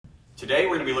Today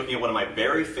we're going to be looking at one of my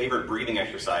very favorite breathing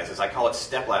exercises. I call it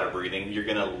step ladder breathing. You're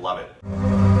going to love it.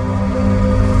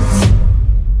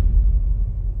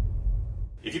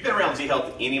 If you've been around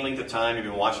Z-Health any length of time, you've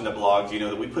been watching the blogs, you know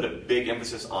that we put a big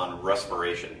emphasis on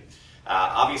respiration.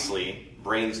 Obviously,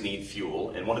 brains need fuel,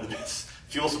 and one of the best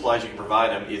fuel supplies you can provide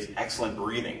them is excellent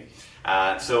breathing.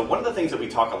 So one of the things that we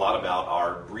talk a lot about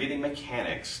are breathing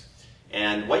mechanics.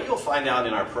 And what you'll find out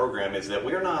in our program is that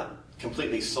we're not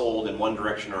completely sold in one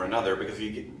direction or another, because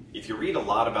if you read a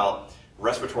lot about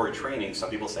respiratory training, some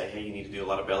people say, hey, you need to do a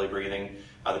lot of belly breathing.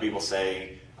 Other people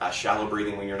say shallow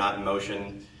breathing when you're not in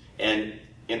motion. And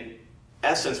in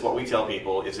essence, what we tell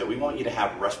people is that we want you to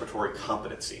have respiratory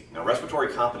competency. Now,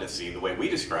 respiratory competency, the way we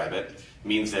describe it,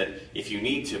 means that if you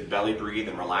need to belly breathe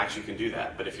and relax, you can do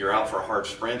that. But if you're out for a hard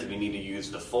sprint and you need to use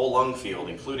the full lung field,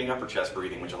 including upper chest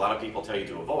breathing, which a lot of people tell you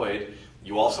to avoid,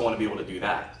 you also want to be able to do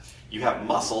that. You have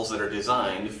muscles that are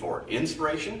designed for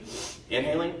inspiration,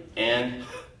 inhaling, and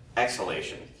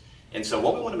exhalation. And so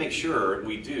what we want to make sure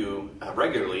we do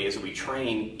regularly is that we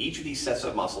train each of these sets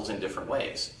of muscles in different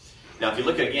ways. Now, if you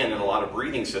look again at a lot of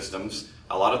breathing systems,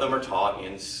 a lot of them are taught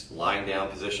in lying down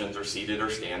positions or seated or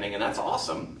standing, and that's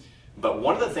awesome. But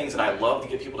one of the things that I love to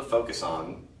get people to focus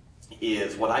on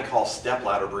is what I call step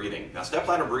ladder breathing. Now, step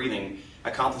ladder breathing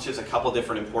accomplishes a couple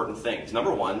different important things.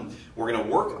 Number one, we're going to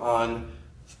work on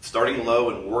starting low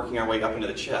and working our way up into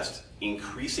the chest,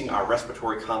 increasing our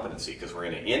respiratory competency, because we're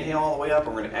going to inhale all the way up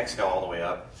and we're going to exhale all the way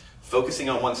up, focusing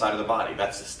on one side of the body.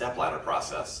 That's the step ladder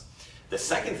process. The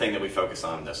second thing that we focus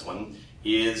on in this one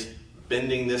is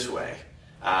bending this way.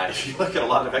 If you look at a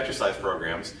lot of exercise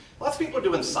programs, lots of people are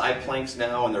doing side planks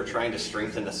now and they're trying to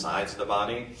strengthen the sides of the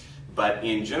body. But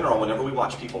in general, whenever we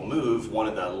watch people move, one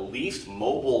of the least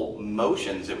mobile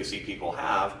motions that we see people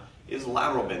have is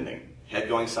lateral bending. Head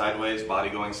going sideways, body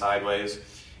going sideways.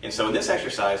 And so in this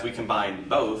exercise, we combine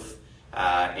both,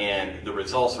 and the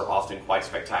results are often quite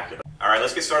spectacular. All right,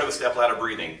 let's get started with step ladder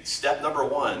breathing. Step number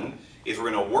one is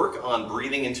we're going to work on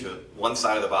breathing into one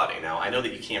side of the body. Now, I know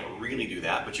that you can't really do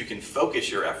that, but you can focus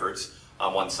your efforts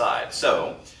on one side.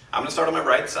 So I'm going to start on my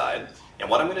right side, and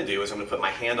what I'm going to do is I'm going to put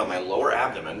my hand on my lower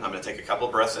abdomen. I'm going to take a couple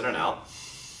of breaths in and out.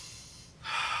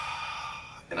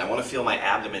 And I want to feel my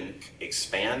abdomen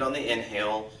expand on the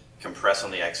inhale, compress on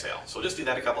the exhale. So we'll just do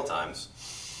that a couple times.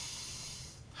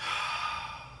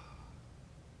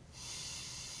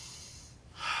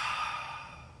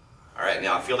 All right,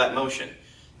 now feel that motion.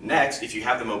 Next, if you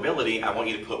have the mobility, I want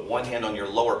you to put one hand on your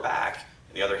lower back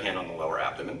and the other hand on the lower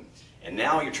abdomen. And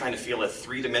now you're trying to feel a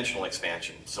three-dimensional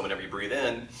expansion. So whenever you breathe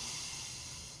in,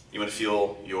 you want to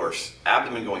feel your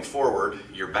abdomen going forward,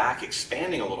 your back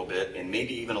expanding a little bit, and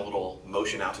maybe even a little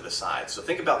motion out to the side. So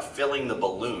think about filling the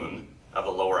balloon of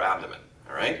the lower abdomen,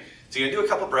 all right? So you're going to do a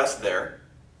couple breaths there,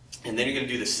 and then you're going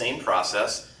to do the same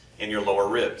process in your lower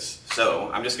ribs.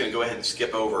 So I'm just going to go ahead and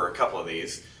skip over a couple of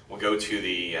these. We'll go to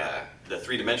the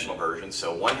three-dimensional version.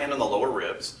 So one hand on the lower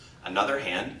ribs, another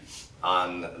hand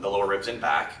on the lower ribs and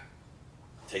back.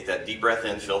 Take that deep breath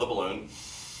in, fill the balloon.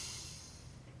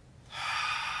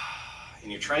 And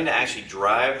you're trying to actually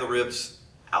drive the ribs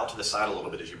out to the side a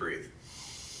little bit as you breathe.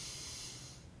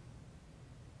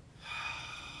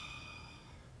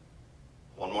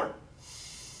 One more.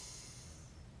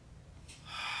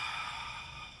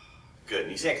 Good.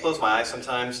 And you see I close my eyes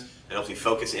sometimes. It helps me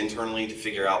focus internally to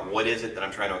figure out what is it that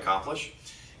I'm trying to accomplish.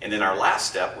 And then our last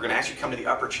step, we're going to actually come to the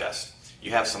upper chest. You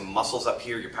have some muscles up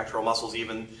here, your pectoral muscles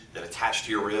even, that attach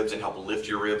to your ribs and help lift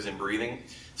your ribs in breathing.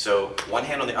 So one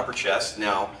hand on the upper chest.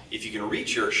 Now, if you can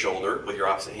reach your shoulder with your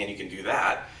opposite hand, you can do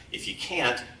that. If you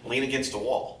can't, lean against a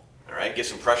wall. All right, get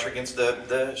some pressure against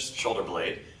the shoulder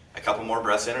blade. A couple more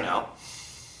breaths in and out.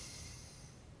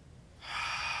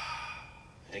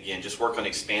 And again, just work on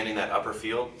expanding that upper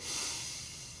field.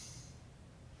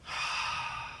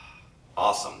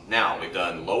 Awesome. Now we've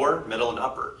done lower, middle, and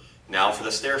upper. Now for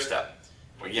the stair step.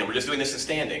 Again, we're just doing this in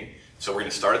standing. So we're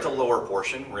going to start at the lower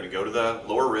portion. We're going to go to the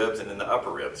lower ribs and then the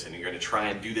upper ribs. And you're going to try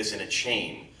and do this in a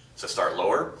chain. So start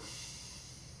lower.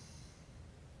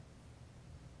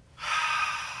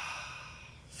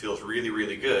 Feels really,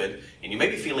 really good. And you may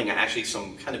be feeling actually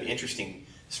some kind of interesting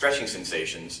stretching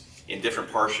sensations in different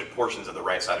portions of the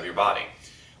right side of your body.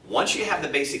 Once you have the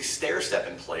basic stair step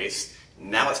in place,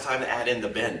 now it's time to add in the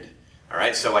bend. All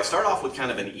right, so I start off with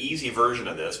kind of an easy version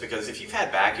of this, because if you've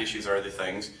had back issues or other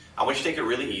things, I want you to take it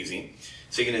really easy.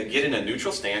 So you're going to get in a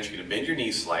neutral stance, you're going to bend your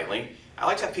knees slightly. I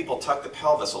like to have people tuck the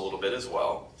pelvis a little bit as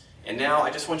well. And now I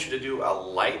just want you to do a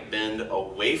light bend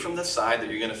away from the side that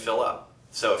you're going to fill up.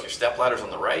 So if your step ladder's on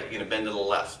the right, you're going to bend to the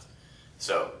left.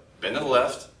 So bend to the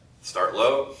left, start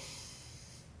low,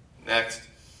 next,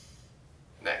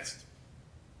 next.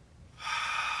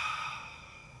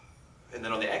 and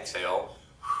then on the exhale,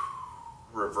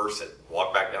 reverse it.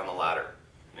 Walk back down the ladder,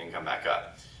 and then come back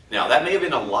up. Now, that may have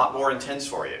been a lot more intense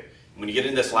for you. When you get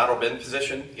in this lateral bend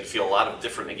position, you're going to feel a lot of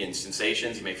different, again,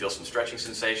 sensations. You may feel some stretching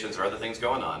sensations or other things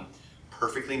going on.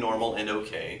 Perfectly normal and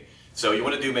okay. So you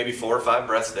want to do maybe 4 or 5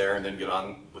 breaths there and then get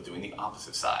on with doing the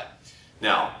opposite side.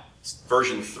 Now,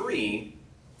 version 3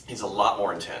 is a lot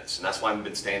more intense, and that's why I've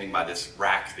been standing by this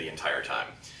rack the entire time.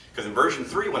 Because in version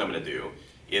 3, what I'm going to do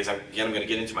is, again, I'm going to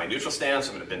get into my neutral stance.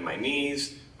 I'm going to bend my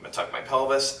knees. I'm going to tuck my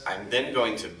pelvis. I'm then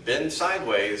going to bend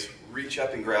sideways, reach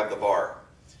up and grab the bar.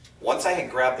 Once I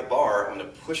grab the bar, I'm going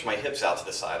to push my hips out to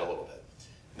the side a little bit.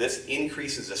 This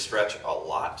increases the stretch a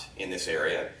lot in this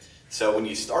area. So when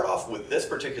you start off with this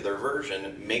particular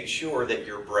version, make sure that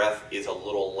your breath is a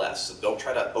little less. So don't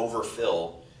try to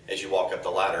overfill as you walk up the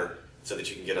ladder so that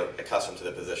you can get accustomed to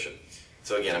the position.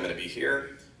 So again, I'm going to be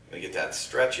here. I'm going to get that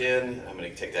stretch in. I'm going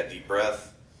to take that deep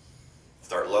breath.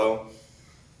 Start low.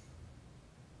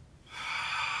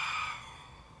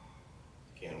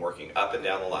 Again, working up and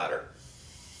down the ladder.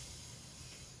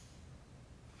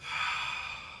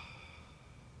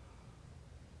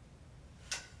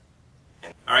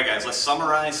 All right, guys, let's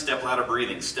summarize step-ladder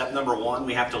breathing. Step number 1,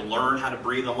 we have to learn how to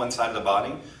breathe on one side of the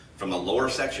body, from the lower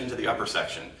section to the upper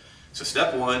section. So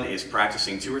step 1 is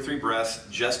practicing 2 or 3 breaths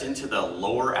just into the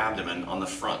lower abdomen on the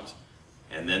front,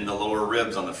 and then the lower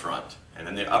ribs on the front, and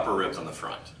then the upper ribs on the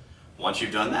front. Once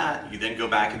you've done that, you then go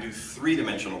back and do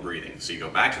 3-dimensional breathing. So you go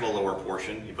back to the lower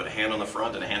portion, you put a hand on the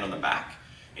front and a hand on the back,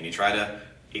 and you try to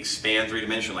expand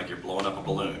 3-dimensional like you're blowing up a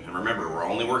balloon. And remember, we're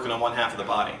only working on one half of the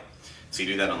body. So you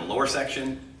do that on the lower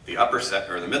section, the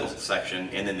the middle section,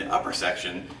 and then the upper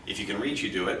section. If you can reach,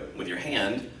 you do it with your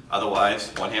hand.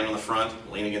 Otherwise, one hand on the front,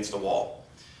 lean against a wall.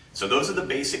 So those are the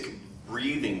basic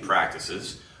breathing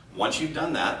practices. Once you've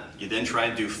done that, you then try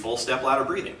and do full step ladder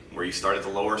breathing, where you start at the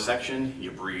lower section,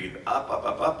 you breathe up, up,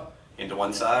 up, up, into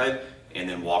one side, and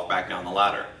then walk back down the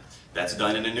ladder. That's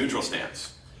done in a neutral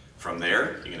stance. From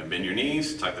there, you're going to bend your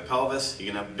knees, tuck the pelvis,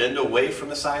 you're going to bend away from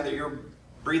the side that you're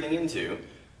breathing into.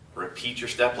 Repeat your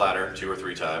step ladder 2 or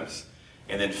 3 times.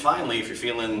 And then finally, if you're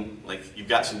feeling like you've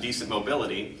got some decent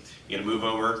mobility, you're going to move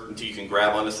over until you can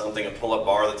grab onto something, a pull-up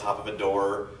bar at the top of a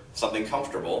door, something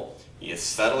comfortable. You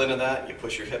settle into that, you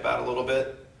push your hip out a little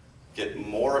bit, get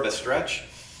more of a stretch,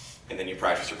 and then you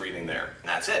practice your breathing there. And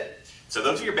that's it. So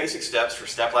those are your basic steps for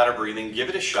step ladder breathing. Give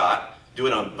it a shot. Do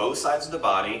it on both sides of the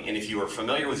body. And if you are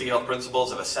familiar with Z-Health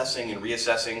principles of assessing and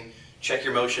reassessing, check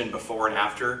your motion before and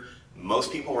after.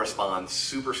 Most people respond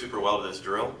super, super well to this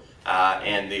drill.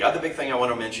 And the other big thing I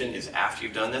want to mention is after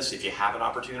you've done this, if you have an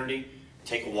opportunity,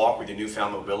 take a walk with your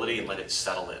newfound mobility and let it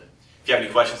settle in. If you have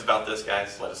any questions about this,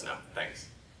 guys, let us know. Thanks.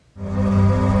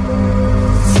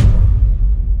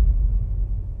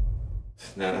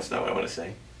 No, that's not what I want to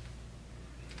say.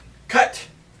 Cut!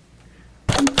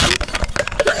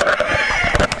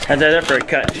 How's that for a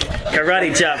cut?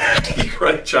 Karate chop.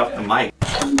 Karate chop the mic.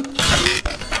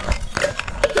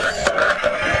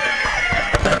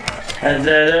 How's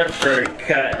that for a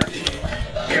cut?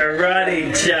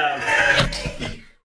 Karate chop.